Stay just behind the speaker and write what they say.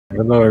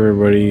Hello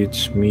everybody,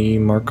 it's me,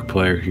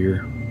 Markiplier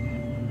here.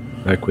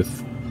 Back with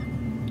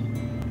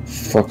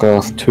Fuck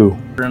Off 2.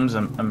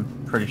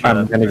 I'm pretty sure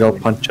I'm gonna go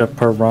punch a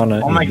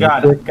piranha. Oh my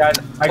god, guys.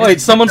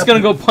 Wait, someone's gonna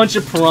go punch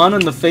a piranha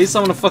in the face?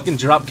 I'm gonna fucking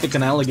drop kick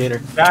an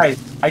alligator. Guys,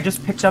 I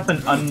just picked up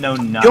an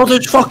unknown nut. Kill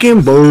this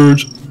fucking bird!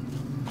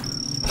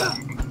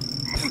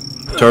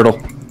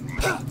 Turtle.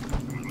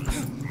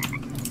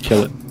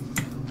 Kill it.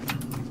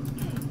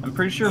 I'm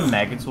pretty sure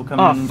maggots will come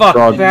Oh, in. fuck,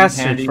 Frog.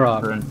 bastard handy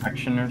frog. for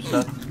infection or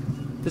stuff.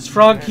 This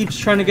frog keeps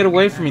trying to get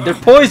away from me. They're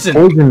poisoned!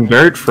 Poison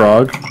dirt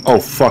frog. Oh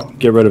fuck,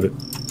 get rid of it.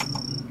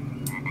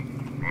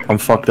 I'm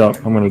fucked up,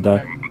 I'm gonna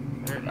die.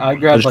 I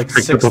grabbed like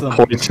Just 6 picked of up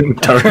them. a poison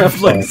I dart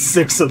grabbed like frog.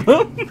 6 of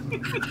them.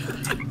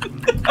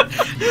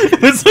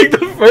 It's like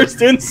the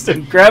first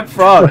instant. Grab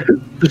frog.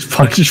 Just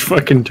punch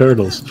fucking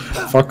turtles.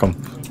 Fuck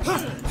them.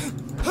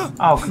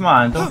 Oh, come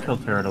on, don't kill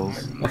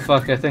turtles. Oh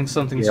fuck, I think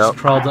something's just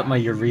crawled up my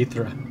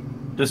urethra.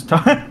 Does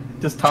Tommy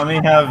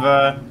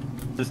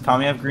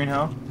have green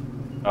health?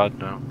 God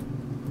no.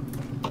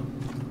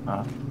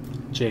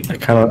 Jake.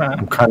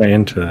 I'm kinda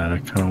into that. I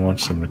kinda want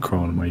something to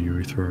crawl into my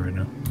urethra right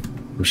now.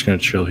 I'm just gonna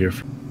chill here.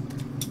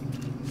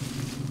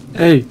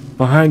 Hey,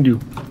 behind you.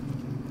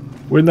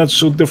 We're not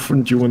so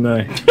different, you and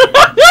I.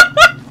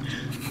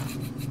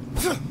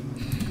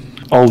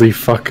 Holy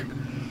fuck.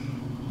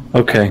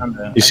 Okay,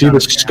 you see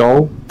the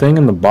skull thing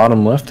in the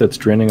bottom left that's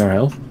draining our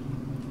health?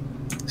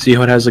 See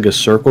how it has like a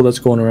circle that's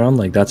going around?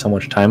 Like that's how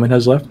much time it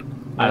has left?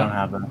 I don't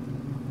have that.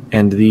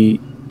 And the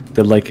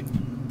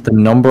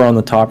number on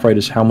the top right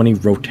is how many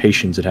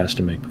rotations it has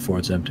to make before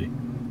it's empty.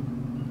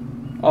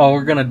 Oh,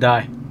 we're gonna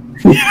die.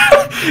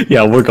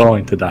 Yeah, we're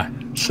going to die.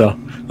 So,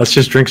 let's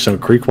just drink some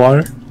creek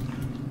water.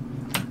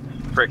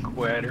 Frick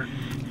water.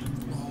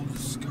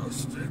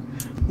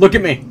 Look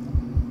at me.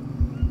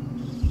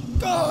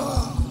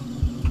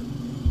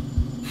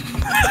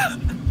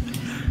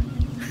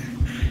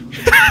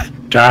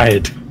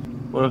 Died.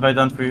 What have I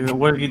done for you?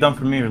 What have you done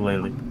for me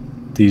lately?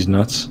 These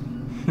nuts.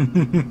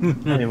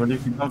 Hey, what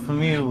have you done for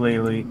me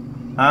lately?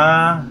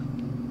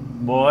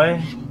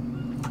 Boy?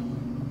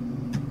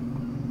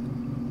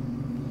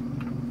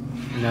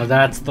 Now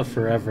that's the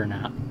forever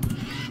nap.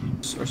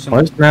 Why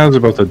is Brown's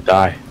about to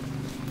die?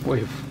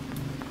 Wait.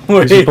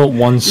 He's about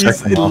 1 He's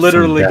second off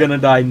literally from death. gonna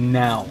die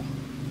now.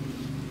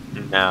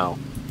 Now.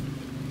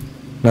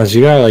 Now, so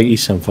you gotta like eat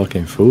some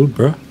fucking food,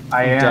 bro.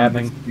 I am.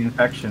 Dabbing. It's the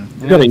infection.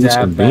 You gotta eat Dab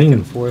some back beans.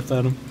 and forth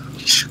at him.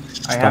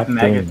 I have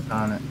maggots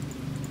on it.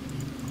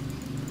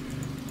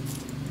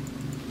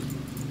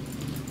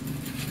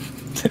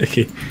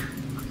 Okay.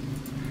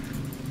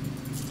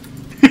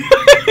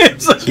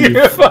 It's like You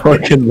you're a fucking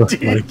fucking look like-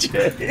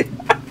 DJ.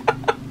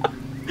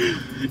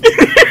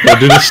 Yeah,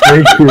 do the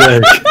snaky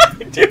leg.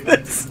 Do the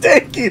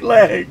stanky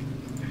leg.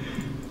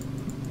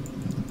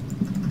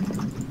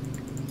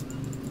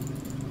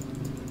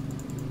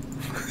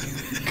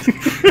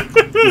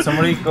 Did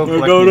somebody go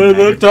collect Go me to the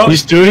maggots? top.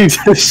 He's doing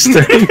the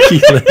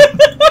stanky leg.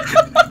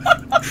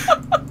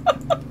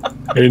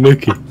 Hey,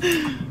 Nikki.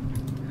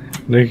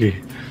 Nikki,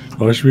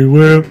 watch me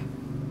whip.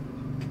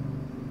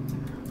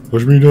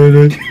 Watch me do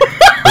it.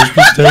 Watch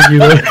me stanky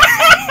leg.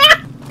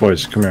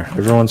 Boys, come here.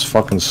 Everyone's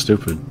fucking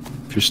stupid.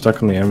 If you're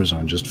stuck on the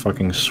Amazon, just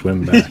fucking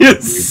swim back.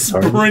 Just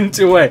sprint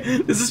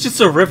away. This is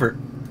just a river.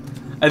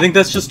 I think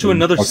that's just to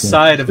another Fucking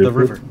side of the stupid.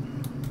 river.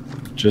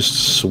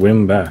 Just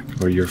swim back,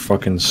 or you're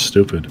fucking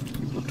stupid.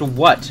 To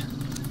what?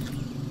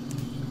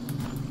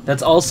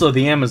 That's also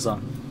the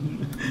Amazon.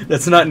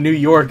 That's not New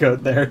York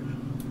out there.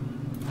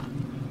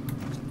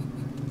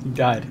 He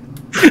died.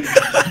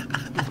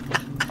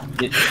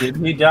 Did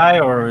he die,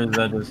 or is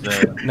that just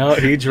No,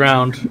 he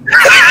drowned.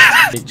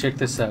 Hey, check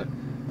this out.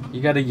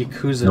 You got a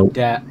Yakuza Nope.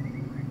 dat.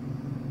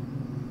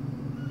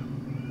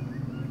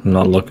 I'm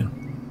not looking.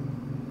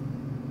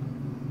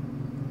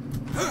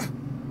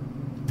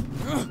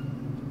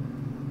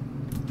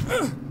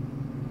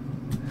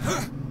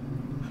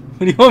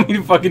 What do you want me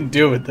to fucking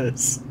do with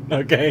this?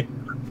 Okay.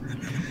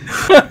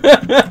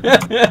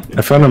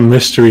 I found a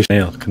mystery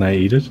snail. Can I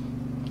eat it?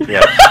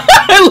 Yeah.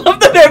 I love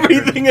that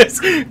everything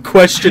is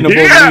questionable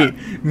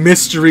meat.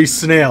 Mystery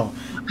snail.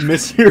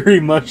 Mystery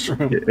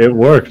mushroom. It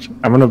worked.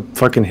 I'm gonna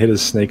fucking hit a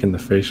snake in the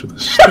face with a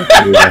stick.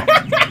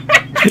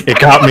 It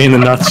got me in the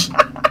nuts.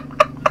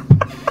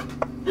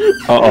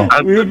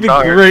 Uh-oh. We would be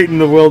great in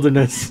the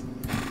wilderness.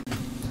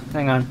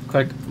 Hang on,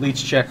 quick.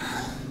 Leach check.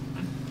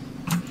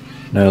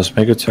 Now let's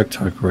make a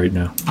TikTok right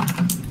now.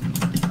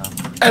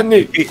 And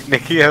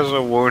Nikki has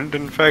a wound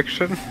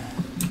infection.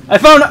 I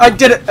found it! I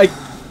did it!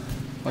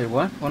 Wait,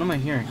 what? What am I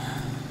hearing?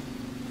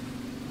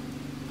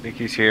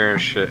 Nikki's hearing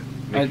shit.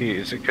 Nikki,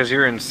 is it because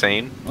you're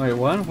insane? Wait,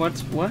 what?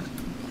 What?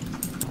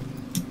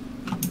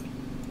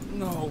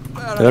 No.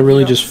 Did I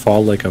really just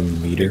fall like a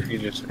meter Nikki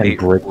just and ate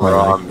break my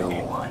raw leg?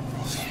 meat.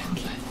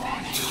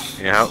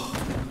 Yeah.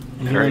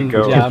 I'm There you hearing,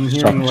 go. yeah, I'm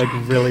hearing like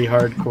really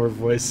hardcore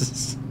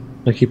voices.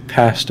 Like he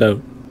passed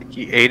out.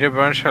 He ate a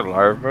bunch of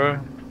larvae,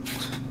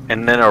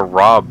 and then a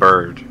raw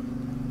bird,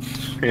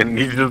 and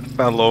he just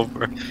fell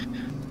over.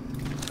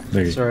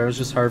 There you Sorry, I was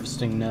just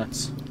harvesting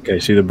nuts. Okay,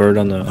 see the bird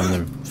on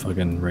the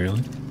fucking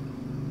railing?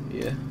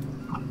 Yeah.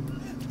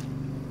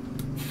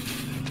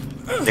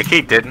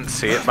 Nikki didn't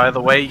see it, by the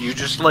way. You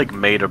just like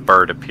made a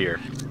bird appear.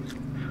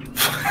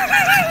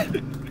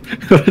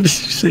 What did you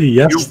say?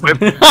 Yes. You whipped.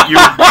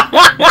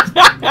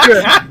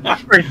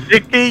 For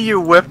Nikki, you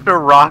whipped a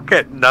rock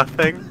at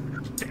nothing,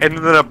 and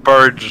then a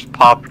bird just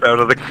popped out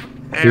of the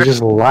air. You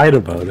just lied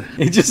about it.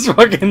 He just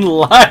fucking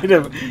lied.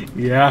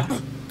 Yeah.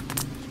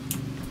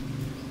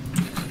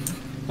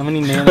 How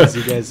many nanas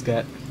you guys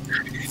got?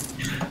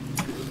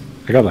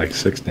 I got like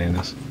 6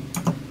 nanas.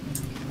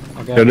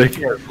 I got, Yo,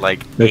 Nicky.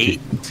 Like Nicky.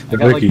 8. I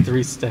got Nicky. like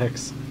 3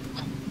 stacks.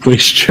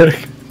 Leach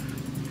check.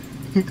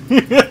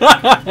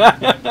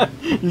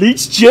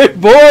 Leach check,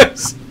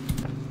 boys!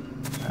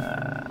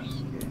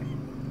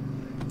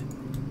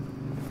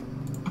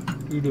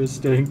 You the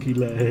stinky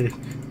leg.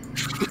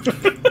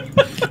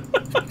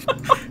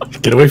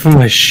 Get away from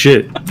my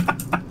shit.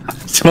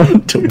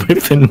 Someone to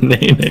whip a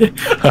nene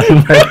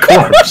on my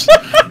corpse.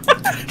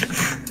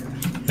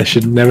 That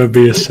should never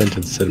be a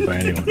sentence said by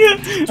anyone.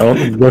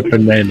 Don't whip a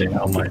nene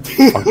on my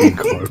fucking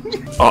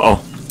corpse.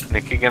 Uh-oh.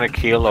 Nikki gonna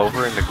keel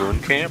over in the goon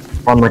camp?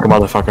 Run like a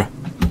motherfucker.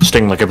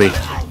 Sting like a bee.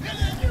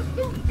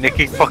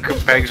 Nikki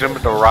fucking pegs him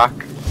with the rock.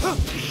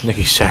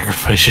 Nikki,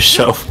 sacrifice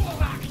yourself.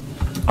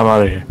 I'm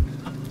out of here.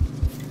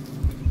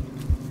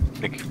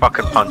 Nikki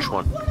fucking punch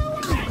one.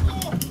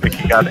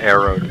 Nikki got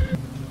arrowed.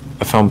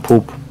 I found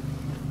poop.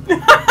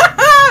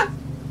 I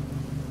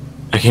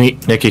can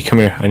eat. Nikki, come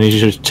here. I need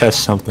you to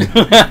test something.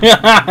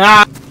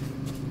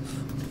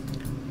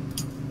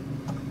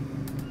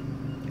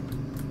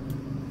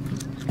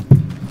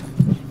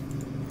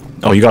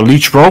 Oh, you got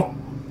leech, bro?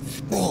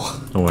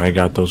 Oh, I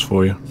got those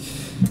for you.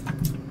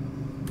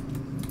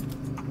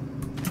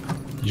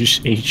 You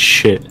just ate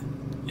shit.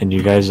 And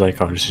you guys like,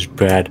 oh, this is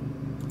bad.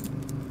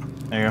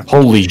 There you go.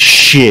 Holy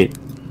shit.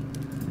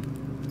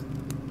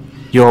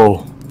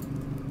 Yo.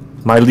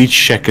 My leech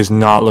check is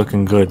not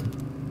looking good.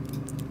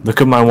 Look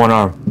at my one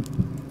arm.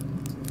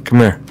 Come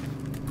here.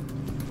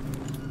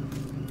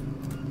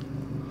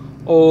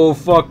 Oh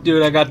fuck,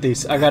 dude! I got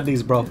these. I got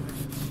these, bro.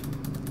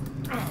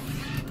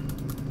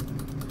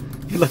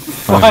 You're like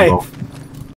 5.